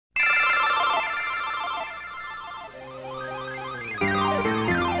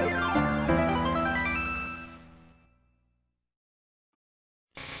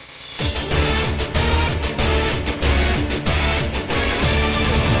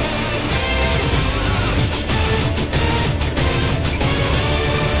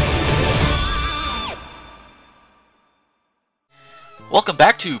welcome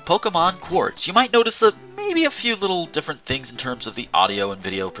back to Pokémon Quartz. You might notice maybe a few little different things in terms of the audio and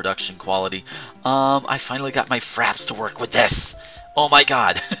video production quality. I finally got my fraps to work with this. Oh my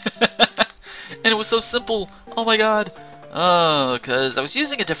god. And it was so simple. Oh my god. Because I was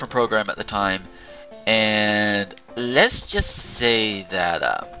using a different program at the time. And let's just say that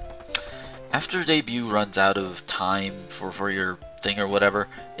after debut runs out of time for your thing or whatever,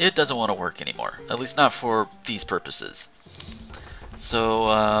 it doesn't want to work anymore. At least not for these purposes. So,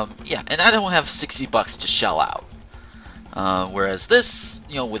 yeah, and I don't have 60 bucks to shell out. Whereas this,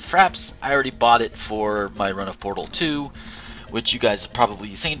 you know, with Fraps, I already bought it for my run of Portal 2, which you guys have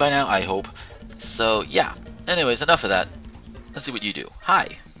probably seen by now, I hope. So, yeah. Anyways, enough of that. Let's see what you do. Hi.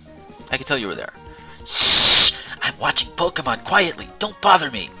 I can tell you were there. Shh! I'm watching Pokemon quietly. Don't bother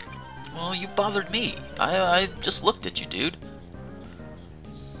me. Well, you bothered me. I just looked at you, dude.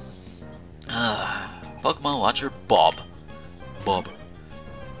 Pokemon Watcher Bob.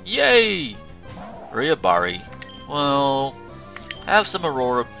 Yay! Ryabari. Well, I have some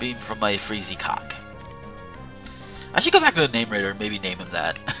Aurora Beam from my Freezy Cock. I should go back to the name raider and maybe name him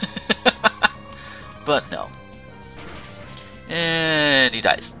that. But no. And he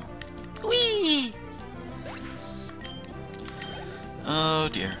dies. Whee! Oh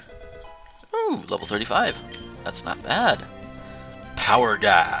dear. Ooh, level 35. That's not bad. Power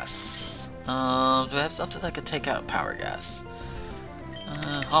Gas. Do I have something that could take out Power Gas?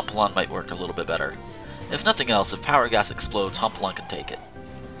 Humpalon might work a little bit better. If nothing else, if Power Gas explodes, Humpalon can take it.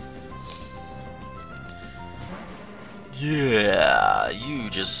 Yeah, you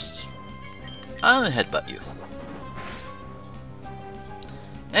just... I'm gonna headbutt you.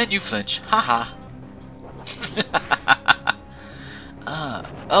 And you flinch. Haha.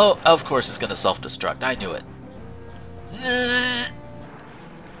 Oh, of course it's gonna self-destruct. I knew it.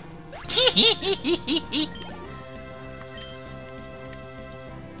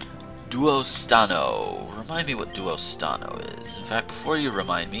 Duostano. Remind me what Duostano is. In fact, before you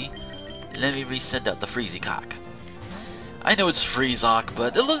remind me, let me resend out the Freezy Cock. I know it's Freezock,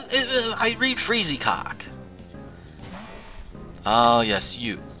 but I read Freezy Cock. Oh, yes,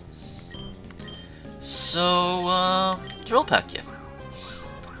 you. So, Drill Peck you.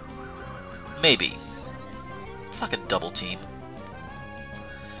 Maybe. Fucking double team.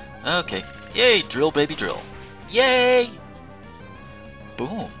 Okay. Yay, drill baby drill. Yay!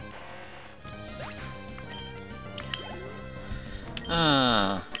 Boom.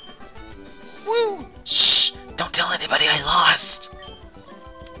 Woo! Shh! Don't tell anybody I lost!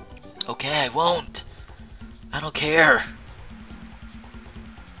 Okay, I won't. I don't care.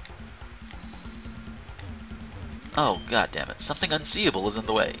 Oh, god damn it. Something unseeable is in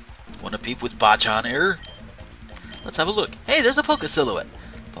the way. Wanna peep with Bachan here? Let's have a look. Hey, there's a Poké Silhouette.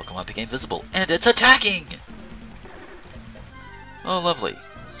 Pokemon became visible, and it's attacking! Oh, lovely.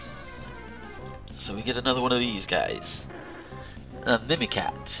 So we get another one of these guys. A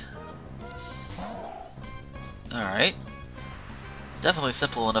Mimicat. Alright. Definitely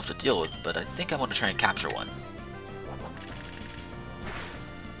simple enough to deal with, but I think I want to try and capture one.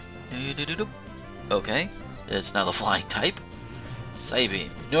 Okay. It's now the flying type. Psybeam.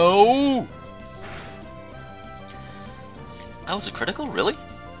 No! That was a critical? Really?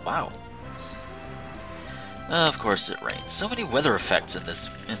 Wow. Of course it rains. So many weather effects in this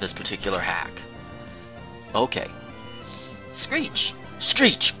particular hack. Okay. Screech!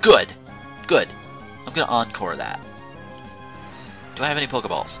 Screech! Good! Good. I'm gonna encore that. Do I have any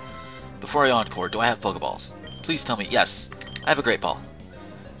Pokeballs? Before I encore, do I have Pokeballs? Please tell me. Yes. I have a Great Ball.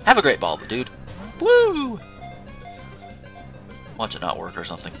 Have a Great Ball, dude. Woo! Watch it not work or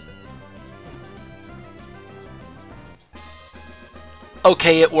something.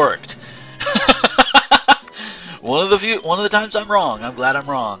 Okay, it worked. One of the times I'm wrong. I'm glad I'm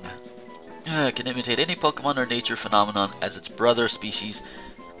wrong. It can imitate any Pokemon or nature phenomenon as its brother species,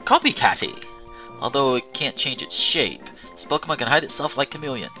 Copycatty. Although it can't change its shape, this Pokemon can hide itself like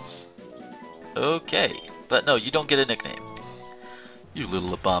chameleons. Okay, but no, you don't get a nickname. You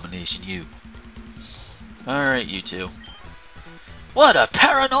little abomination, you. Alright, you two. What a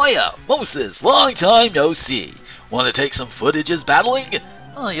paranoia! Mosis, long time no see. Want to take some footages battling?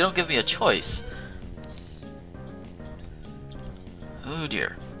 Oh, you don't give me a choice. Oh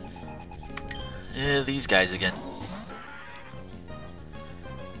dear. These guys again.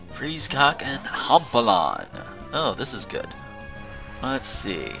 Freezecock and Humpalon. Oh, this is good. Let's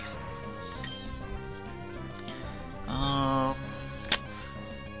see.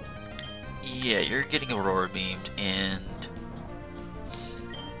 Yeah, you're getting Aurora Beamed, and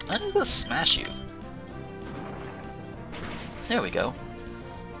I'm just gonna smash you. There we go.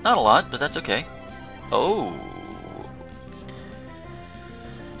 Not a lot, but that's okay. Oh.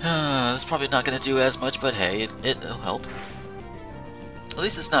 It's probably not going to do as much, but hey, it'll help. At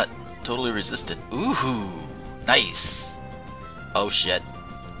least it's not totally resistant. Ooh, nice. Oh shit.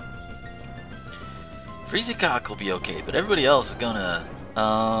 Freezy Cock will be okay, but everybody else is gonna,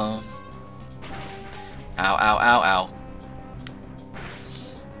 ow, ow, ow, ow.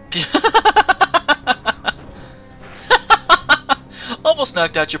 Almost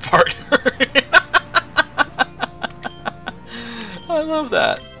knocked out your partner. I love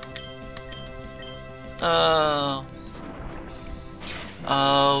that.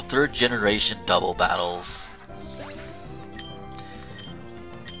 Oh, third generation double battles.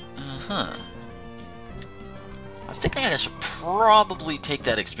 I think I should probably take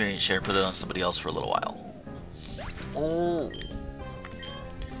that experience share and put it on somebody else for a little while. Oh.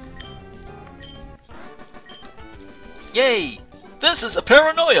 Yay! This is a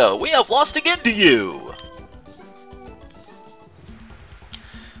paranoia! We have lost again to you!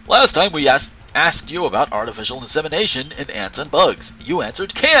 Last time we asked you about artificial insemination in ants and bugs. You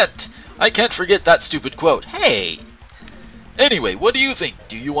answered can't! I can't forget that stupid quote. Hey! Anyway, what do you think?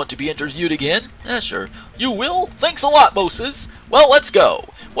 Do you want to be interviewed again? Sure. You will? Thanks a lot, Mosis! Well, let's go!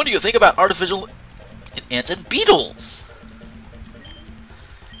 What do you think about artificial in ants and beetles?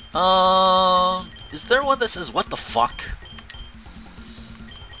 Is there one that says what the fuck?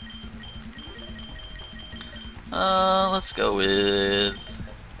 Let's go with...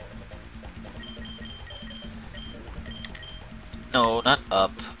 No, not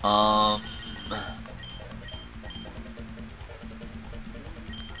up.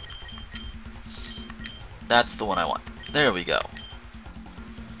 That's the one I want. There we go.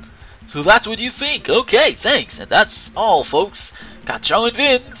 So that's what you think. Okay, thanks. And that's all, folks. Got Chow and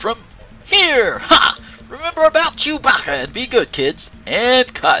Vin from here. Ha! Remember about Chewbacca and be good, kids.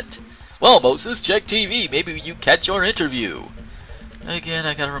 And cut. Well, Moses, check TV. Maybe you catch your interview. Again,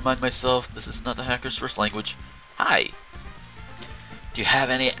 I gotta remind myself, this is not the hacker's first language. Hi. Do you have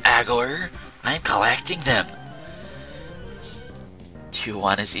any Agor? I'm collecting them. Do you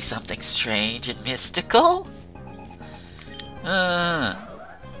want to see something strange and mystical?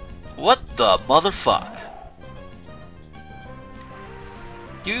 What the motherfuck?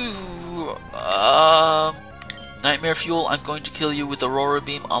 You, Nightmare Fuel, I'm going to kill you with Aurora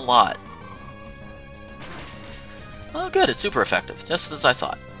Beam a lot. Oh good, it's super effective, just as I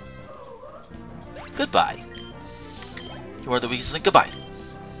thought. Goodbye. You are the weakest link, goodbye.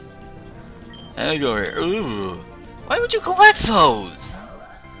 And go here. Ooh. Why would you collect those?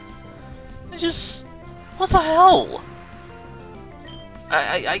 I just... What the hell?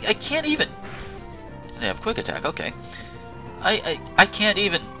 I can't even... They have quick attack, okay. I can't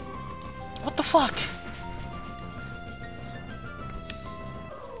even... What the fuck?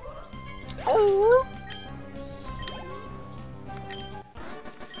 Oh!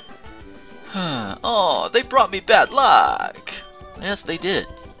 Oh, they brought me bad luck! Yes, they did.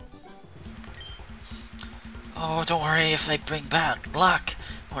 Oh, don't worry if they bring bad luck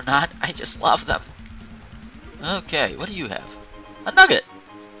or not. I just love them. Okay, what do you have? A nugget!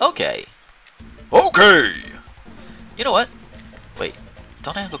 Okay. Okay! You know what? Wait,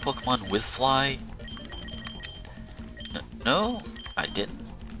 don't I have a Pokemon with fly? No, I didn't.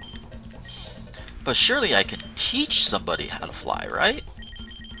 But surely I can teach somebody how to fly, right?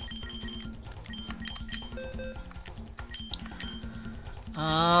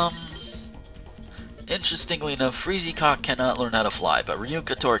 Interestingly enough, Freezycock cannot learn how to fly, but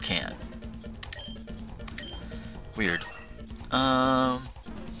Ryukator can. Weird. And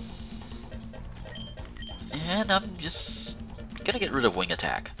I'm just gonna get rid of Wing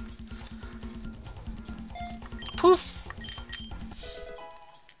Attack. Poof!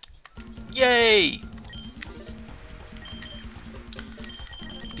 Yay!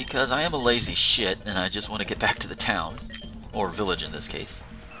 Because I am a lazy shit and I just want to get back to the town. Or village in this case.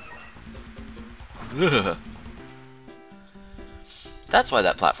 Ugh. That's why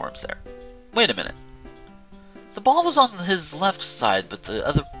that platform's there. Wait a minute. The ball was on his left side, but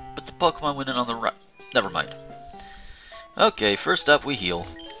the Pokemon went in on the right. Never mind. Okay, first up we heal.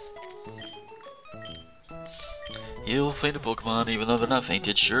 Heal fainted Pokemon even though they're not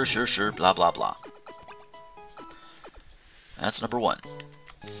fainted. Sure, sure, sure. Blah, blah, blah. That's number 1.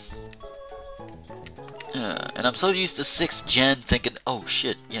 And I'm so used to 6th gen thinking, oh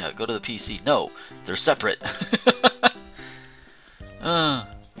shit, yeah, go to the PC. No, they're separate.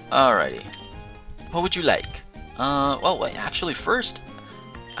 Alrighty. What would you like? Well, wait, actually first,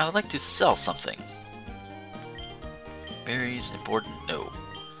 I would like to sell something. Berries, important, no.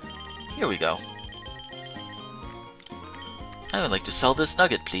 Here we go. I would like to sell this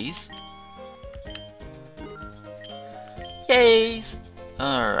nugget, please. Yays!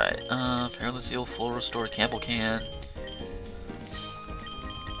 Alright, Perilous Eel, Full Restore, Campbell Can.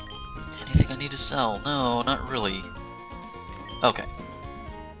 Anything I need to sell? No, not really. Okay.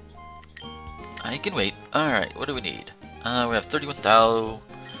 I can wait. Alright, what do we need? We have 31,000.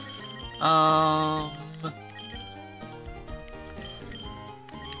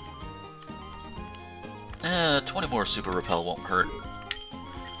 20 more Super Repel won't hurt.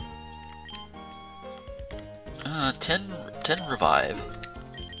 10 Revive.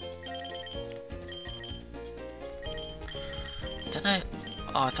 Didn't I?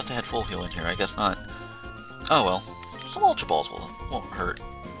 Oh, I thought they had full heal in here. I guess not. Oh well. Some Ultra Balls won't hurt.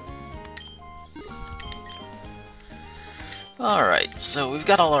 Alright, so we've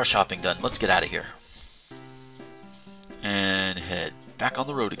got all our shopping done. Let's get out of here. And head back on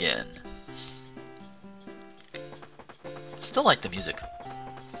the road again. Still like the music.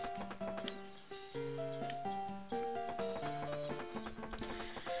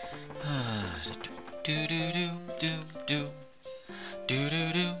 Do do do do do do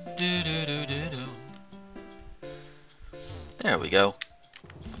do do do do do do. There we go.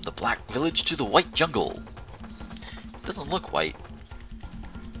 From the Black Village to the White Jungle. It doesn't look white.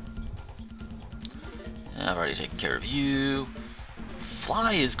 I've already taken care of you.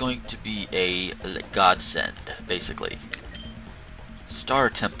 Fly is going to be a godsend, basically. Star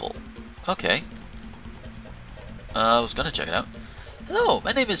Temple. Okay. I was gonna check it out. Hello,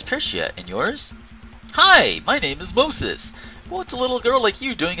 my name is Persia, and yours? Hi, my name is Mosis. What's a little girl like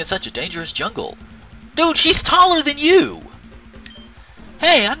you doing in such a dangerous jungle? Dude, she's taller than you!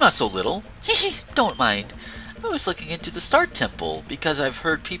 Hey, I'm not so little. Don't mind. I was looking into the Star Temple because I've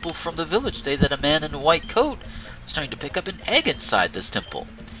heard people from the village say that a man in a white coat was trying to pick up an egg inside this temple.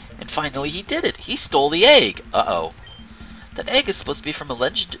 And finally he did it. He stole the egg. Uh-oh. That egg is supposed to be from a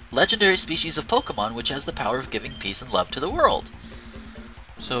legendary species of Pokemon which has the power of giving peace and love to the world.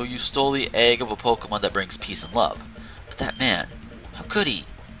 So you stole the egg of a Pokemon that brings peace and love. But that man, how could he?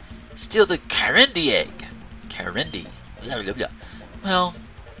 Steal the Carindy egg. Carindy. Blah, blah, blah. Well,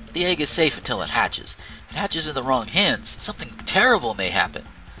 the egg is safe until it hatches. If it hatches in the wrong hands, something terrible may happen.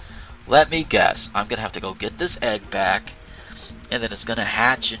 Let me guess. I'm going to have to go get this egg back, and then it's going to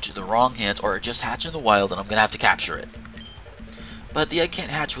hatch into the wrong hands, or just hatch in the wild, and I'm going to have to capture it. But the egg can't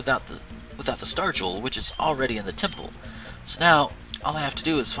hatch without the Star Jewel, which is already in the temple. So now, all I have to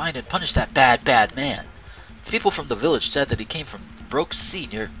do is find and punish that bad, bad man. The people from the village said that he came from the Broke Sea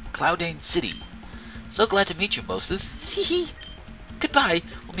near Cloudane City. So glad to meet you, Mosis. Hee. Goodbye.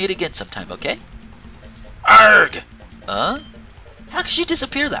 We'll meet again sometime, okay? Arg! How could she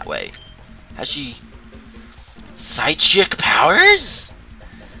disappear that way? Has she psychic powers?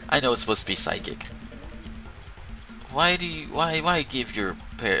 I know it's supposed to be psychic. Why give your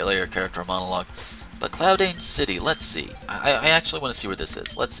player character a monologue? But Cloudane City, let's see. I actually want to see where this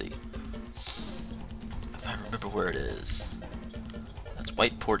is. Let's see. If I remember where it is. That's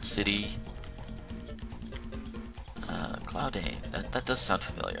Whiteport City. Cloudane. That does sound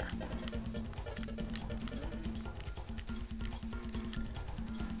familiar.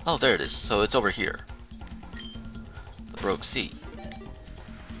 Oh, there it is. So it's over here. The Broke Sea.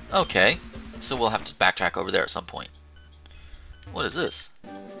 Okay. So we'll have to backtrack over there at some point. What is this?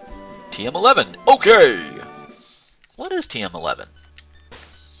 TM11. Okay! What is TM11?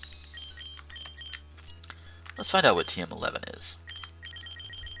 Let's find out what TM11 is.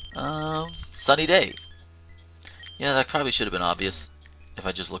 Sunny day. Yeah, that probably should have been obvious if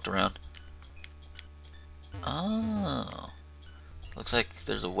I just looked around. Oh. Looks like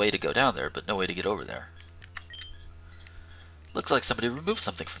there's a way to go down there, but no way to get over there. Looks like somebody removed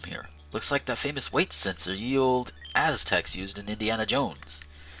something from here. Looks like that famous weight sensor ye old Aztecs used in Indiana Jones.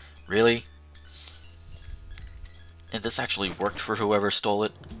 Really? And this actually worked for whoever stole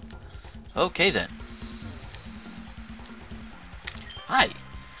it? Okay then. Hi!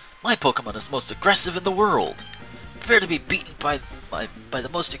 My Pokemon is most aggressive in the world. Prepare to be beaten by the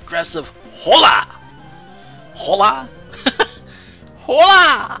most aggressive Hola! Hola?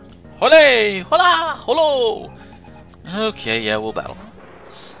 Hola! Hole! Hola! Holo! Okay, yeah, we'll battle.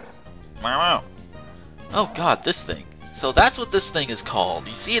 Oh god, this thing. So that's what this thing is called.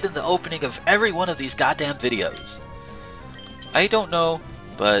 You see it in the opening of every one of these goddamn videos. I don't know,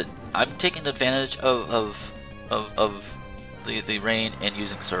 but I'm taking advantage of the rain and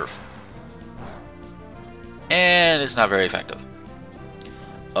using surf. And it's not very effective.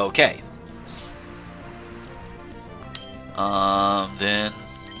 Okay. Then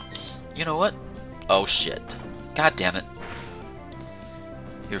you know what? Oh shit. God damn it.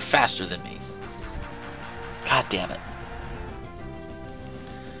 You're faster than me. God damn it.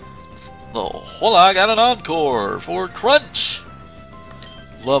 Oh, hola, I got an encore for Crunch.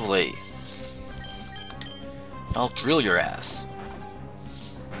 Lovely. I'll drill your ass.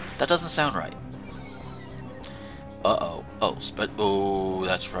 That doesn't sound right. Uh-oh. Oh, oh,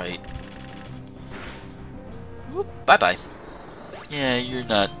 that's right. Whoop, bye-bye. Yeah, you're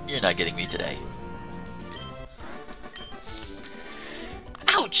not getting me today.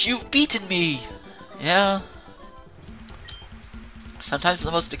 Ouch, you've beaten me! Yeah. Sometimes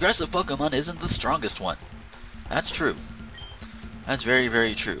the most aggressive Pokemon isn't the strongest one. That's true. That's very,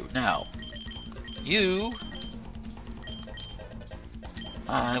 very true. Now, you...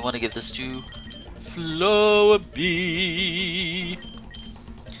 I want to give this to Flowabee.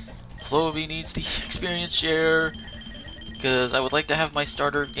 Flowabee needs the experience share, because I would like to have my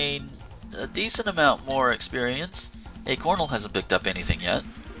starter gain a decent amount more experience. Acornal hasn't picked up anything yet.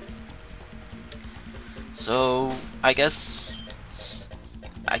 So, I guess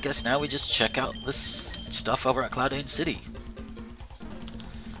now we just check out this stuff over at Cloudane City.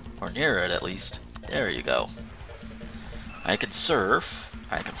 Or near it, at least. There you go. I can surf,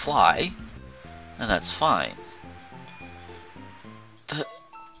 I can fly, and that's fine.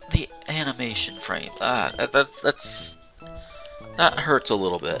 The animation frame, that hurts a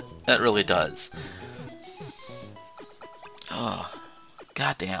little bit. That really does. Oh,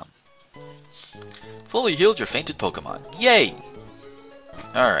 goddamn. Fully healed your fainted Pokemon. Yay!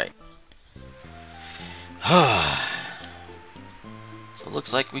 Alright. So it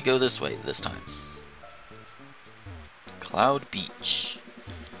looks like we go this way this time. Cloud Beach.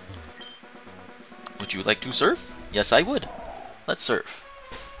 Would you like to surf? Yes, I would. Let's surf.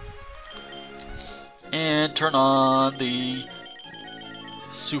 And turn on the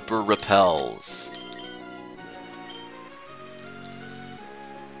Super Repels.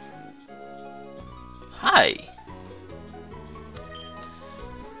 Hi!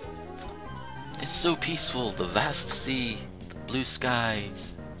 It's so peaceful, the vast sea, the blue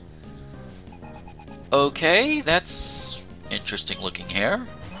skies. Okay, that's interesting looking hair.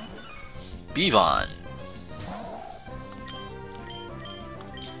 Beavon.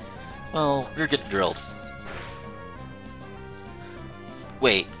 Well, you're getting drilled.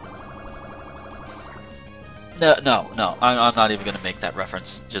 Wait. No, I'm not even gonna make that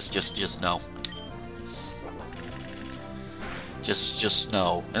reference. Just no. Just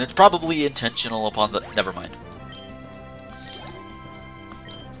no. And it's probably intentional upon the... Never mind.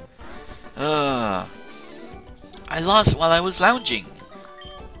 I lost while I was lounging.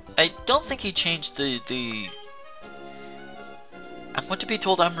 I don't think he changed the... I want to be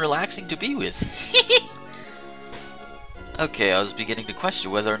told I'm relaxing to be with. Okay, I was beginning to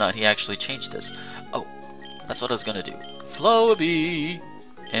question whether or not he actually changed this. Oh, that's what I was gonna do. Flowabee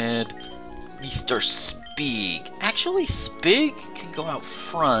and Mr. Spig. Actually, Spig can go out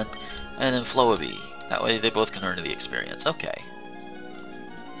front, and then Flowabee. That way they both can earn the experience. Okay.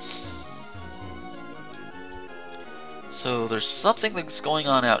 So there's something that's going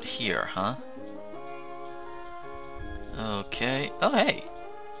on out here, huh? Okay. Oh, hey.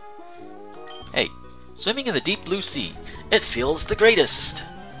 Hey. Swimming in the deep blue sea. It feels the greatest.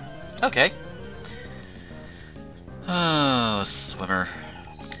 Okay. Oh, swimmer.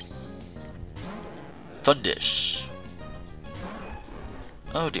 Thundish.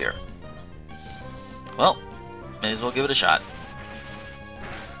 Oh dear. Well, may as well give it a shot.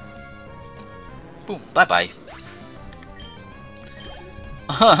 Boom. Bye-bye.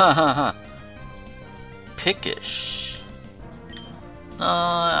 Pickish. No,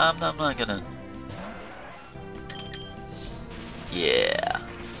 I'm not gonna... Yeah.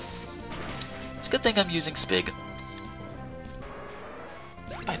 It's a good thing I'm using Spig.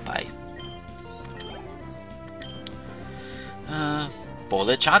 Bye-bye.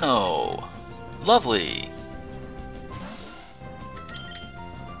 Bolechano. Lovely.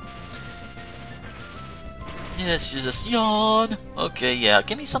 Yes, just yawn. Okay, yeah,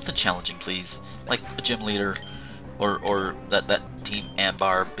 give me something challenging, please. Like a gym leader, or that Team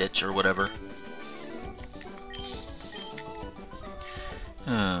Ambar bitch or whatever.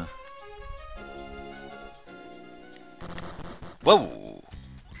 Whoa.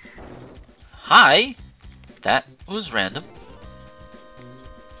 Hi. That was random.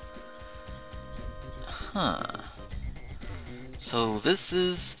 Huh. So this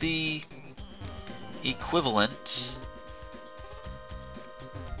is the equivalent.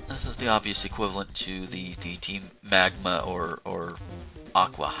 This is the obvious equivalent to the Team Magma or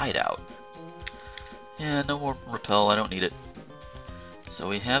Aqua hideout. Yeah, no more repel, I don't need it. So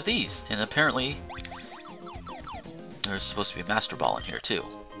we have these, and apparently there's supposed to be a Master Ball in here too.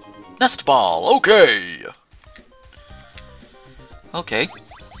 Nest Ball, okay! Okay.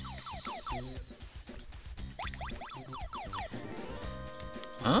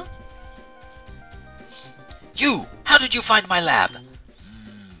 Huh? You! How did you find my lab?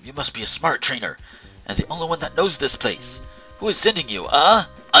 You must be a smart trainer, and the only one that knows this place. Who is sending you, On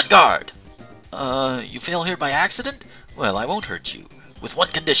guard! You fell here by accident? Well, I won't hurt you. With one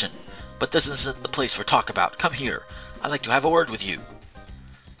condition. But this isn't the place for talk about. Come here. I'd like to have a word with you.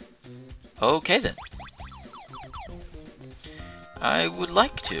 Okay, then. I would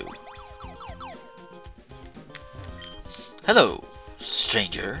like to. Hello,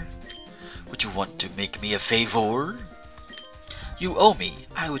 stranger. Would you want to make me a favor? You owe me.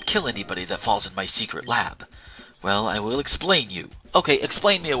 I would kill anybody that falls in my secret lab. Well, I will explain you. Okay,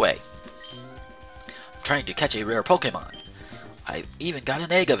 explain me away. I'm trying to catch a rare Pokemon. I even got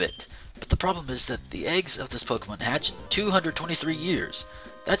an egg of it. But the problem is that the eggs of this Pokemon hatch in 223 years.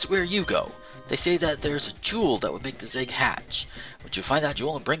 That's where you go. They say that there's a jewel that would make this egg hatch. Would you find that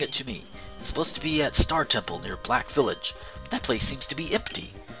jewel and bring it to me? It's supposed to be at Star Temple near Black Village. That place seems to be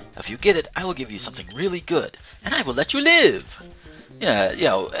empty. If you get it, I will give you something really good. And I will let you live. Yeah, you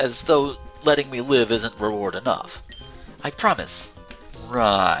know, as though letting me live isn't reward enough. I promise.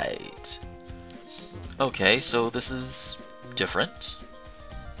 Right. Okay, so this is different.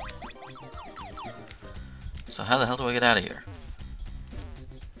 So how the hell do I get out of here?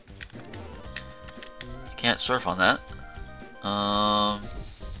 Can't surf on that.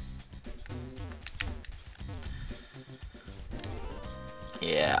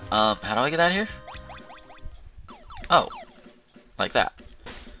 Yeah, how do I get out of here? Oh, like that.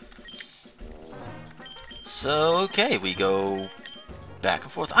 So, okay, we go back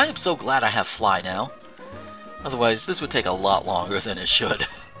and forth. I am so glad I have fly now. Otherwise, this would take a lot longer than it should.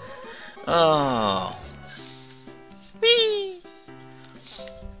 Oh. Whee!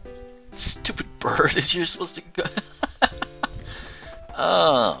 Stupid bird, is you're supposed to go.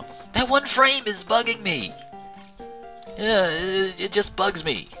 Oh, that one frame is bugging me. Yeah, it just bugs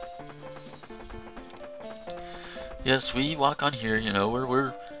me. Yes, we walk on here, you know,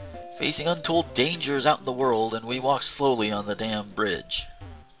 we're facing untold dangers out in the world, and we walk slowly on the damn bridge.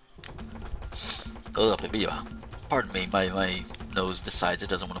 Pardon me, my nose decides it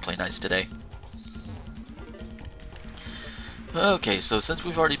doesn't want to play nice today. Okay, so since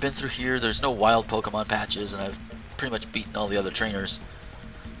we've already been through here, there's no wild Pokemon patches, and I've pretty much beaten all the other trainers.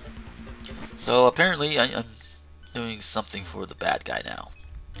 So apparently I'm doing something for the bad guy now.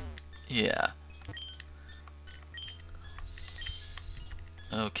 Yeah.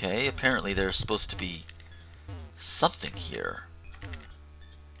 Okay, apparently there's supposed to be something here.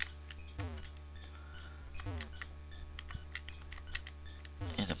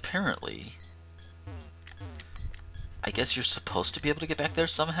 And apparently, I guess you're supposed to be able to get back there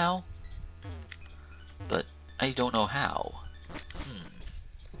somehow? But I don't know how.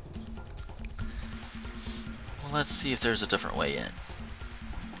 Well, let's see if there's a different way in.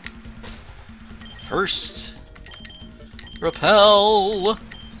 First, repel!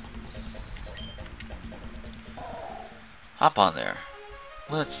 Hop on there.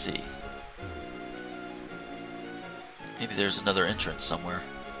 Let's see. Maybe there's another entrance somewhere.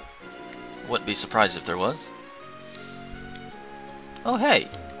 Wouldn't be surprised if there was. Oh hey!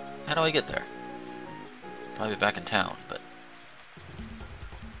 How do I get there? Probably back in town, but...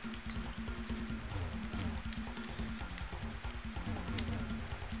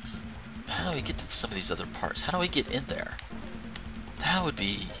 How do I get to some of these other parts? How do I get in there? That would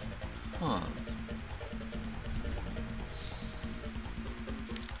be...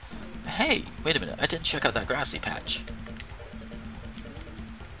 Hey! Wait a minute, I didn't check out that grassy patch.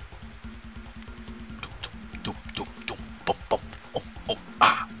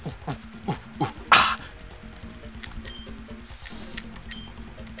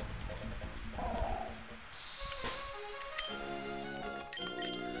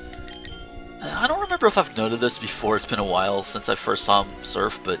 I don't remember if I've noted this before. It's been a while since I first saw him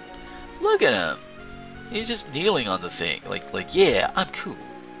surf, but look at him. He's just kneeling on the thing. Like, yeah, I'm cool.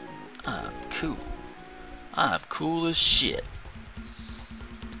 I'm cool. I'm cool as shit.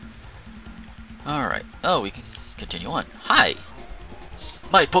 Alright. Oh, we can continue on. Hi!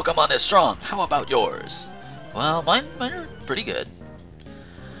 My Pokemon is strong. How about yours? Well, mine are pretty good.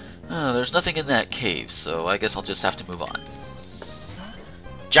 There's nothing in that cave, so I guess I'll just have to move on.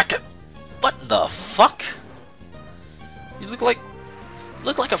 Jacket! What the fuck? You look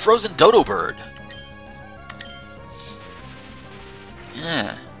like a frozen dodo bird.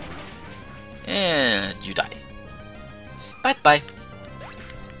 Yeah. And you die. Bye-bye.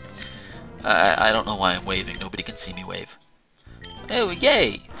 I don't know why I'm waving. Nobody can see me wave. Oh,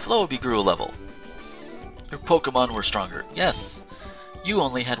 yay! Flowbee grew a level. Your Pokemon were stronger. Yes. You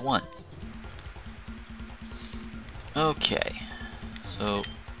only had one. Okay. So So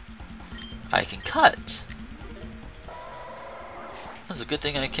I can cut. That's a good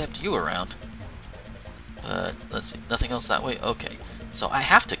thing I kept you around. But let's see, nothing else that way? Okay, so I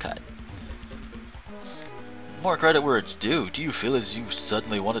have to cut. More credit where it's due. Do you feel as you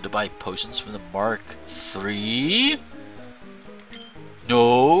suddenly wanted to buy potions from the Mark III?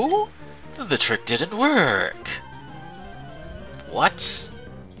 No? The trick didn't work. What?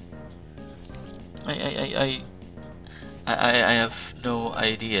 I have no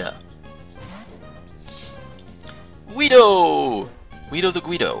idea. Guido! Guido the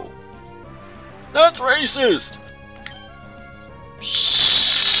Guido. That's racist!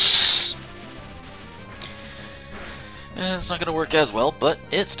 It's not going to work as well, but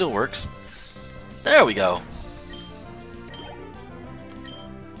it still works. There we go.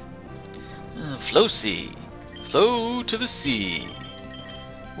 Flow sea. Flow to the sea.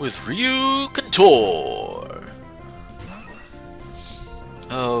 With Ryu Contour.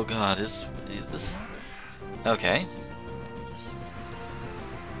 Oh god, is this... Okay.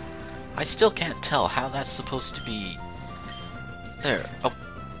 I still can't tell how that's supposed to be... There. Oh,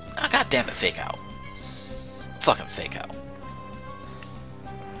 god damn it, fake out. Fucking fake out.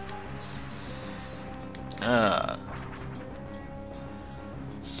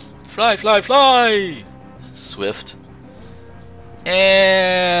 Fly, fly, fly! Swift.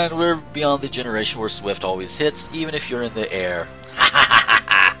 And we're beyond the generation where Swift always hits, even if you're in the air.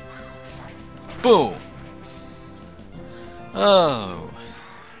 Boom! Oh,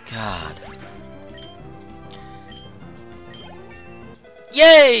 God.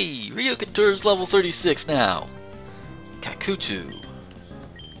 Yay! Ryu Contour's level 36 now. Kakutu.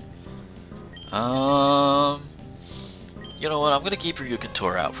 You know what? I'm gonna keep Ryu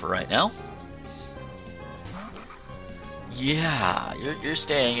Contour out for right now. Yeah, you're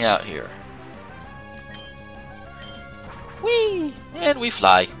staying out here. Whee! And we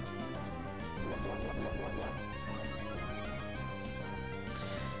fly.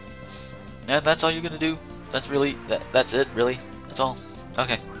 And that's all you're gonna do? That's really that's it, really? That's all?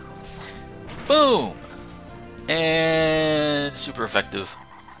 Okay. Boom! And super effective.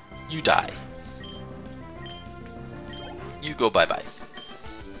 You die. You go bye-bye.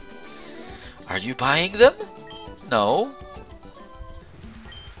 Are you buying them? No.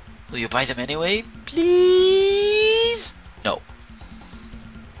 Will you buy them anyway? Please? No.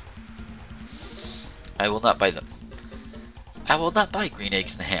 I will not buy them. I will not buy green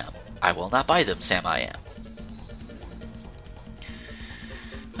eggs and ham. I will not buy them, Sam I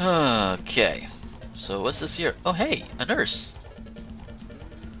am. Okay. So what's this here? Oh hey, a nurse.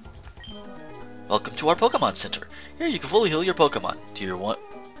 Welcome to our Pokemon Center. Here you can fully heal your Pokemon. Do you want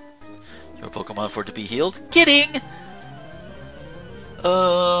your Pokemon for it to be healed? Kidding!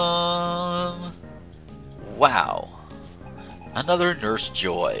 Wow. Another Nurse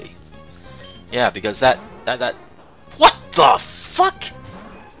Joy. Yeah, because that what the fuck?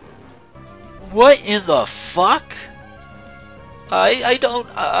 What in the fuck?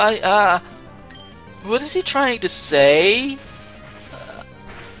 What is he trying to say?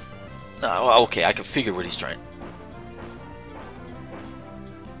 No, okay, I can figure what he's trying.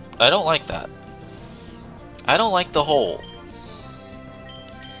 I don't like that. I don't like the hole.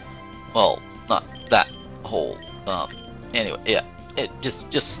 Well, not that hole. Anyway, yeah.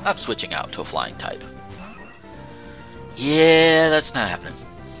 I'm switching out to a flying type. Yeah, that's not happening.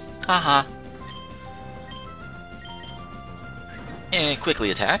 Haha. And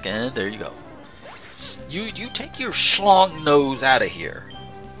quickly attack, and there you go. You take your schlong nose out of here.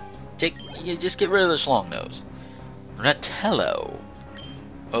 You just get rid of the schlong nose. Ratello.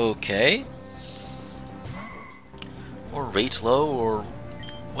 Okay. Or Ratelo, or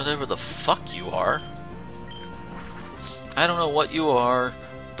whatever the fuck you are. I don't know what you are,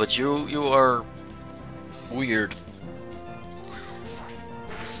 but you are weird.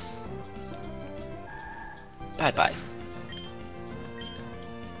 Bye-bye.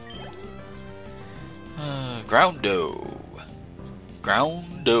 Groundo.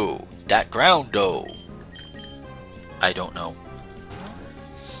 Groundo. That Groundo. I don't know.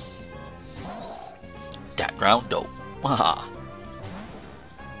 That Groundo. Haha.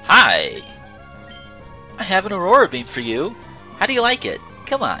 Hi. I have an Aurora Beam for you. How do you like it?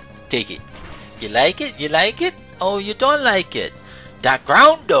 Come on, take it. You like it? You like it? Oh, you don't like it. That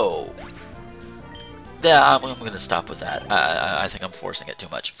Groundo. Yeah, I'm gonna stop with that. I think I'm forcing it too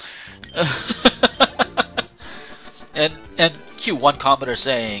much. and Q1 commenter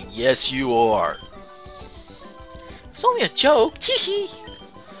saying, yes you are. It's only a joke. Teehee.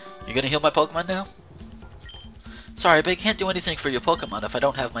 You gonna heal my Pokemon now? Sorry, but I can't do anything for your Pokemon if I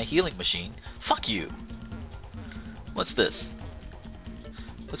don't have my healing machine. Fuck you. What's this?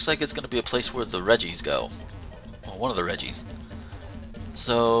 Looks like it's going to be a place where the Reggies go. Well, one of the Reggies.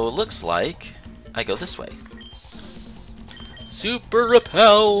 So, looks like I go this way. Super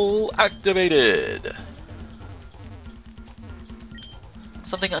Repel activated!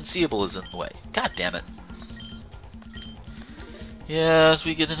 Something unseeable is in the way. God damn it. Yes,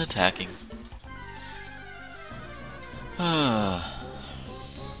 we get an attacking.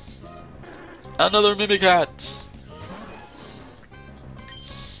 Another Mimicat!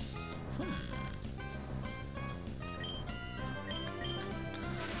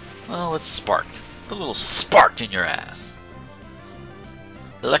 Well, let's spark. Put a little spark in your ass.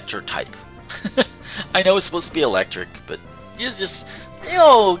 Electro type. I know it's supposed to be electric, but you just, you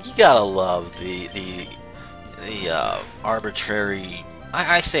know, you gotta love the arbitrary.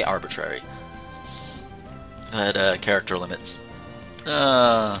 I say arbitrary. That character limits.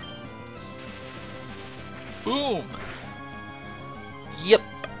 Boom. Yep.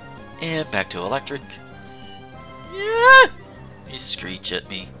 And back to electric. Yeah. You screech at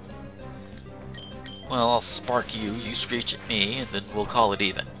me. Well, I'll spark you, you screech at me, and then we'll call it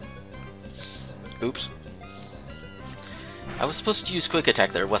even. Oops. I was supposed to use quick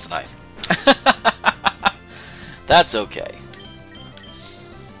attack there, wasn't I? That's okay.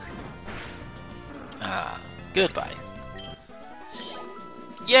 Goodbye.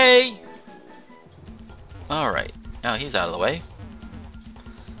 Yay! Alright, now he's out of the way.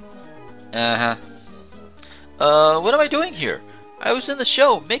 What am I doing here? I was in the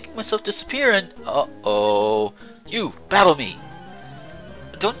show, making myself disappear, and uh-oh. You, battle me!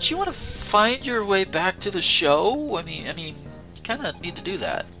 Don't you want to find your way back to the show? I mean, you kind of need to do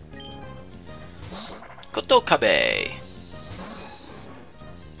that. Kotokabe!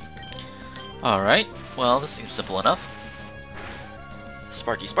 Alright, well, this seems simple enough.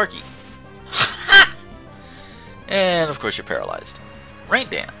 Sparky, Sparky. And, of course, you're paralyzed. Rain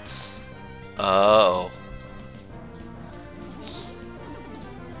Dance. Oh.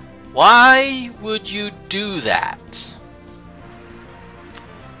 Why would you do that?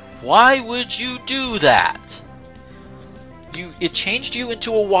 Why would you do that? It changed you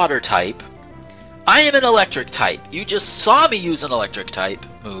into a water type. I am an electric type. You just saw me use an electric type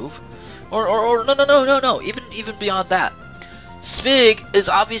move. Or no. Even beyond that. Smig is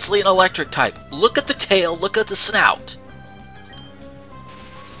obviously an electric type. Look at the tail, look at the snout.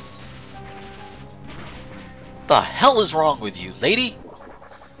 The hell is wrong with you, lady?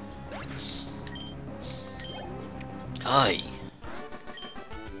 Aye.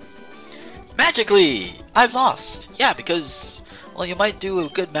 Magically! I've lost! Yeah, because, well, you might do a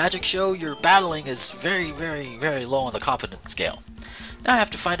good magic show, your battling is very, very, very low on the competence scale. Now I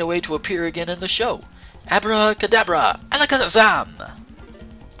have to find a way to appear again in the show. Abracadabra! Alakazam!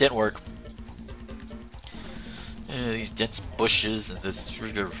 Didn't work. These dense bushes and this...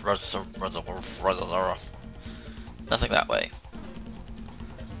 Nothing that way.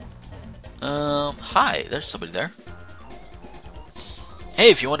 Hi, there's somebody there. Hey,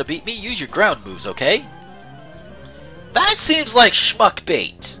 if you want to beat me, use your ground moves, okay? That seems like schmuck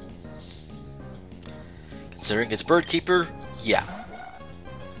bait. Considering it's bird keeper, yeah.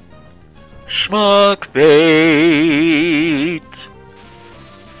 Schmuck bait.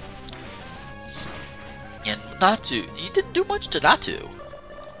 And Natu, you didn't do much to Natu.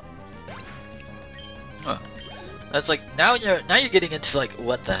 Huh. That's like now you're getting into like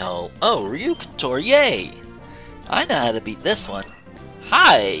what the hell? Oh, Ryukator, yay! I know how to beat this one.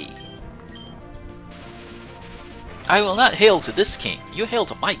 Hi! I will not hail to this king. You hail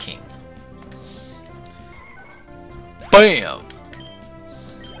to my king. Bam!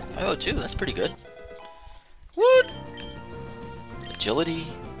 502, that's pretty good. What? Agility.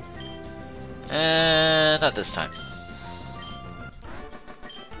 And not this time.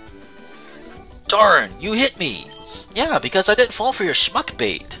 Darn, you hit me! Yeah, because I didn't fall for your schmuck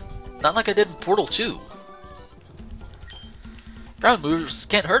bait. Not like I did in Portal 2. Ground moves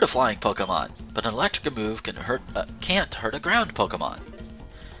can't hurt a flying Pokemon, but an electric move can't hurt a ground Pokemon.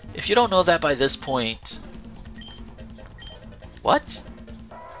 If you don't know that by this point... What?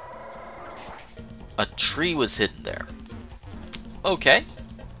 A tree was hidden there. Okay.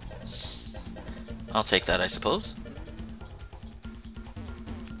 I'll take that, I suppose.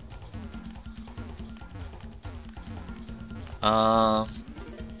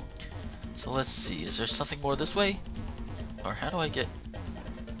 So let's see, is there something more this way? Or how do I get...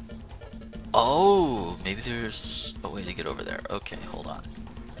 Oh, maybe there's a way to get over there. Okay, hold on.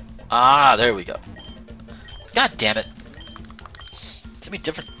 Ah, there we go. God damn it. So many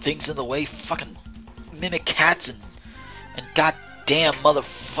different things in the way. Fucking mimic cats and goddamn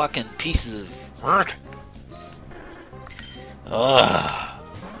motherfucking pieces of... Ugh.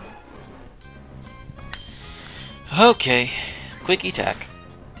 Okay, quickie attack.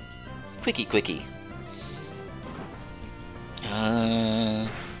 Quickie.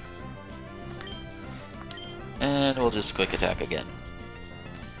 And we'll just quick attack again.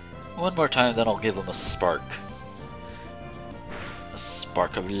 One more time, then I'll give him a spark. A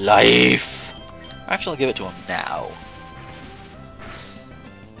spark of life! Actually, I'll give it to him now.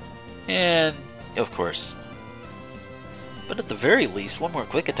 And, of course. But at the very least, one more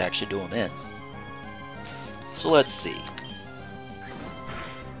quick attack should do him in. So let's see.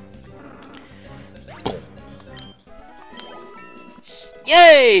 Boom.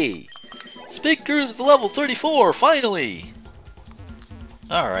 Yay! Speak through to level 34, finally!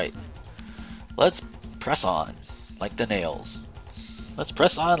 Alright. Let's press on, like the nails. Let's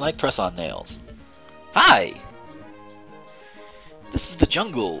press on like press-on nails. Hi! This is the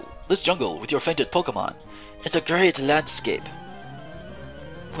jungle. This jungle with your fainted Pokemon. It's a great landscape.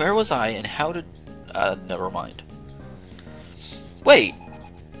 Where was I and how did... never mind. Wait.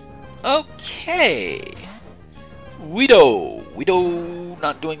 Okay. Weedo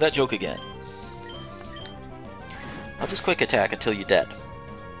not doing that joke again. I'll just quick attack until you're dead.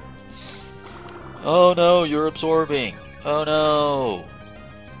 Oh no, you're absorbing. Oh no.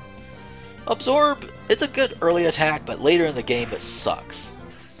 Absorb, it's a good early attack, but later in the game it sucks.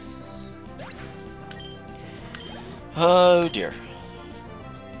 Oh dear.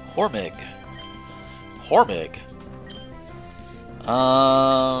 Hormig.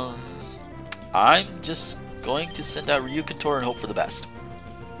 I'm just going to send out Ryukontor and hope for the best.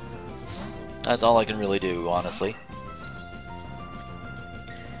 That's all I can really do, honestly.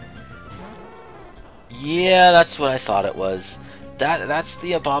 Yeah, that's what I thought it was. That's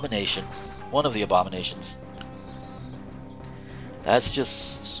the abomination. One of the abominations. That's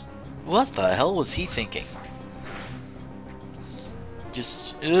just... What the hell was he thinking?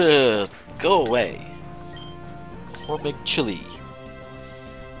 Just... go away. Hormig Chili.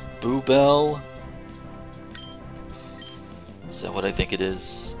 Boobell. Is that what I think it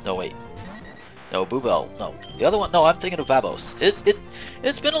is? No, wait. No, Boobell. No. The other one... No, I'm thinking of Babos. It's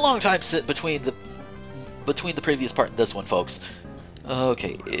been a long time between the previous part and this one, folks.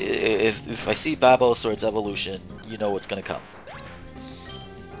 Okay, if I see Babos or its evolution, you know what's gonna come.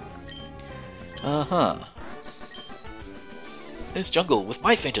 This jungle with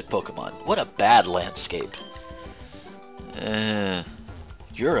my fainted Pokemon. What a bad landscape.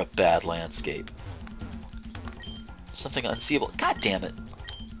 You're a bad landscape. Something unseeable. God damn it.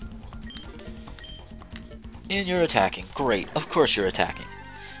 And you're attacking. Great. Of course you're attacking.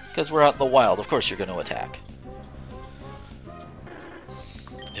 Because we're out in the wild. Of course you're going to attack.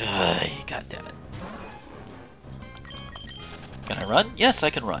 God damn it. Can I run? Yes, I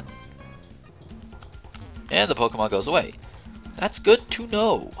can run. And the Pokemon goes away. That's good to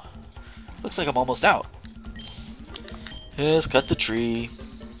know. Looks like I'm almost out. Let's cut the tree.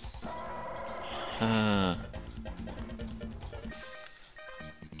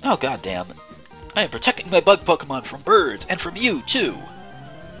 Oh, god damn it. I am protecting my bug Pokemon from birds, and from you, too.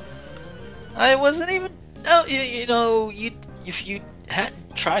 I wasn't even... Oh, you know, if you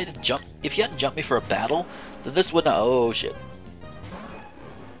hadn't tried to jump... If you hadn't jumped me for a battle, then this would not... Oh, shit.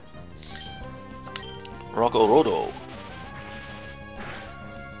 Rockorodo.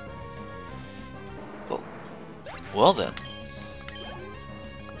 Well then.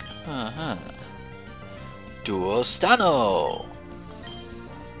 Duostano.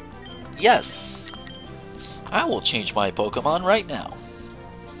 Yes. I will change my Pokemon right now.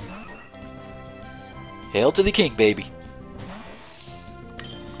 Hail to the king, baby.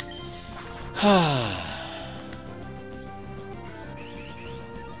 Oh.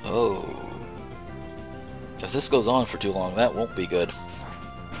 If this goes on for too long, that won't be good.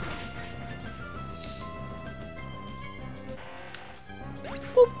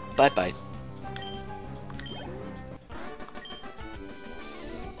 Bye-bye.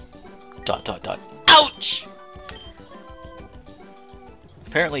 Dot, dot, dot. Ouch!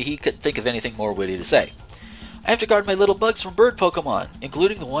 Apparently he couldn't think of anything more witty to say. I have to guard my little bugs from bird Pokemon,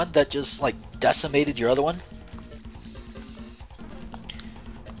 including the one that just, like, decimated your other one.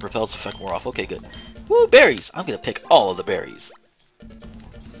 Repels effect wore off. Okay, good. Woo, berries! I'm gonna pick all of the berries.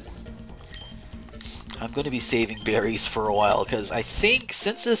 I'm going to be saving berries for a while, because I think,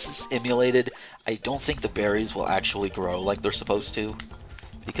 since this is emulated, I don't think the berries will actually grow like they're supposed to,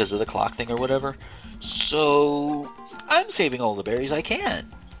 because of the clock thing or whatever. So, I'm saving all the berries I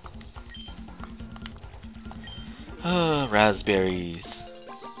can. Raspberries.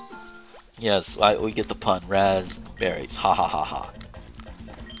 Yes, we get the pun. Raspberries. Ha ha ha ha.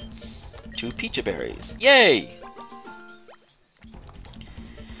 2 peachy berries. Yay!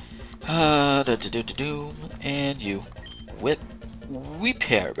 And you. Wheat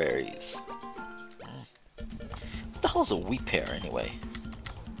pear berries. What the hell is a wheat pear anyway?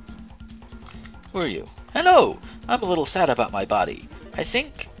 Who are you? Hello! I'm a little sad about my body. I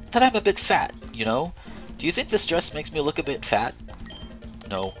think that I'm a bit fat, you know? Do you think this dress makes me look a bit fat?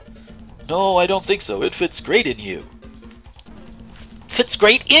 No. No, I don't think so. It fits great in you. Fits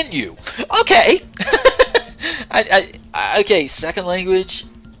great in you! Okay! Okay, second language.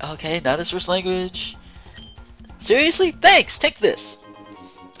 Okay, not his first language. Seriously? Thanks! Take this!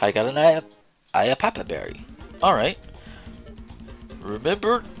 I got an Ayapapa berry. Alright.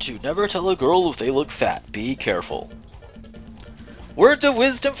 Remember to never tell a girl if they look fat. Be careful. Words of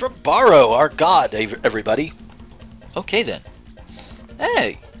wisdom from Borrow, our god, everybody. Okay then.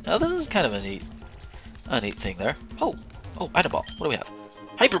 Hey! Now this is kind of a neat thing there. Oh, item ball. What do we have?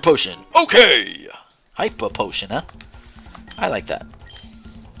 Hyper potion. Okay! Hyper potion, huh? I like that.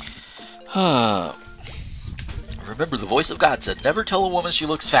 Remember, the voice of God said, never tell a woman she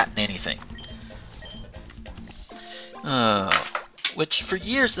looks fat in anything. Which, for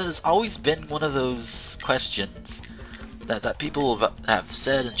years, that has always been one of those questions that people have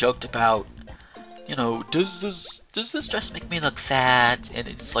said and joked about. You know, does this dress make me look fat? And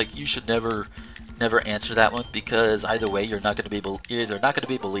it's like, you should never answer that one, because either way, you're not going to be you're either not going to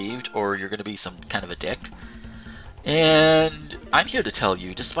be believed, or you're going to be some kind of a dick. And I'm here to tell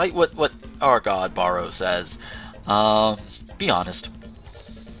you, despite what our god Borrow says, be honest.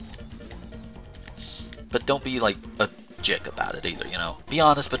 But don't be like a dick about it either, you know. Be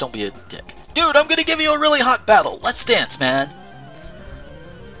honest, but don't be a dick. Dude, I'm gonna give you a really hot battle. Let's dance, man.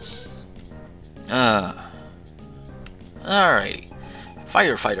 Alrighty.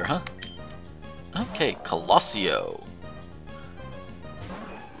 Firefighter, huh? Okay, Colossio.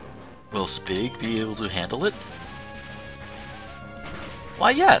 Will Spig be able to handle it?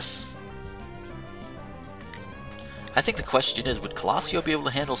 Why, yes. I think the question is, would Colossio be able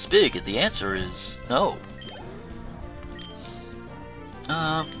to handle Spig? And the answer is no.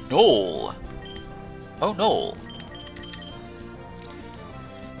 Noel. Oh, Noel.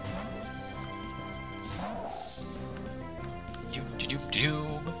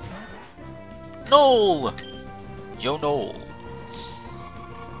 Doom. Noel! Yo, Noel.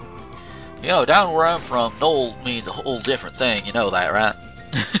 Yo, down where I'm from, Noel means a whole different thing. You know that, right?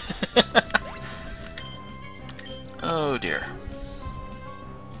 Oh, dear.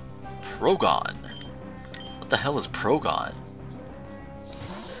 Progon. What the hell is Progon?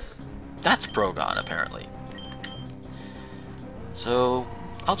 That's Progon, apparently. So,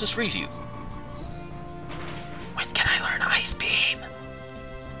 I'll just read you. When can I learn Ice Beam?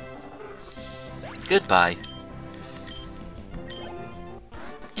 Goodbye.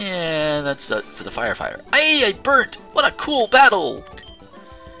 And that's it for the firefighter. Hey, I burnt! What a cool battle!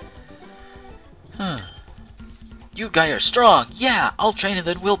 You guys are strong! Yeah, I'll train and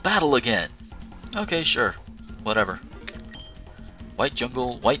then we'll battle again! Okay, sure. Whatever. White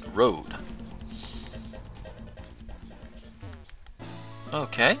Jungle, White Road.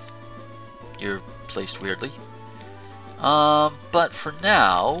 Okay. You're placed weirdly. But for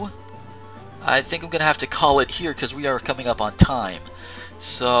now, I think I'm gonna have to call it here because we are coming up on time.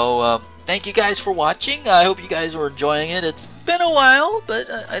 So, thank you guys for watching. I hope you guys are enjoying it. It's been a while, but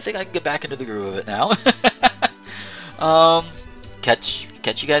I think I can get back into the groove of it now.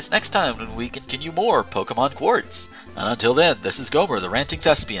 Catch you guys next time when we continue more Pokemon Quartz. And until then, this is Gomer, the Ranting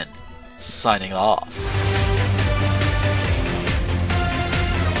Thespian, signing off.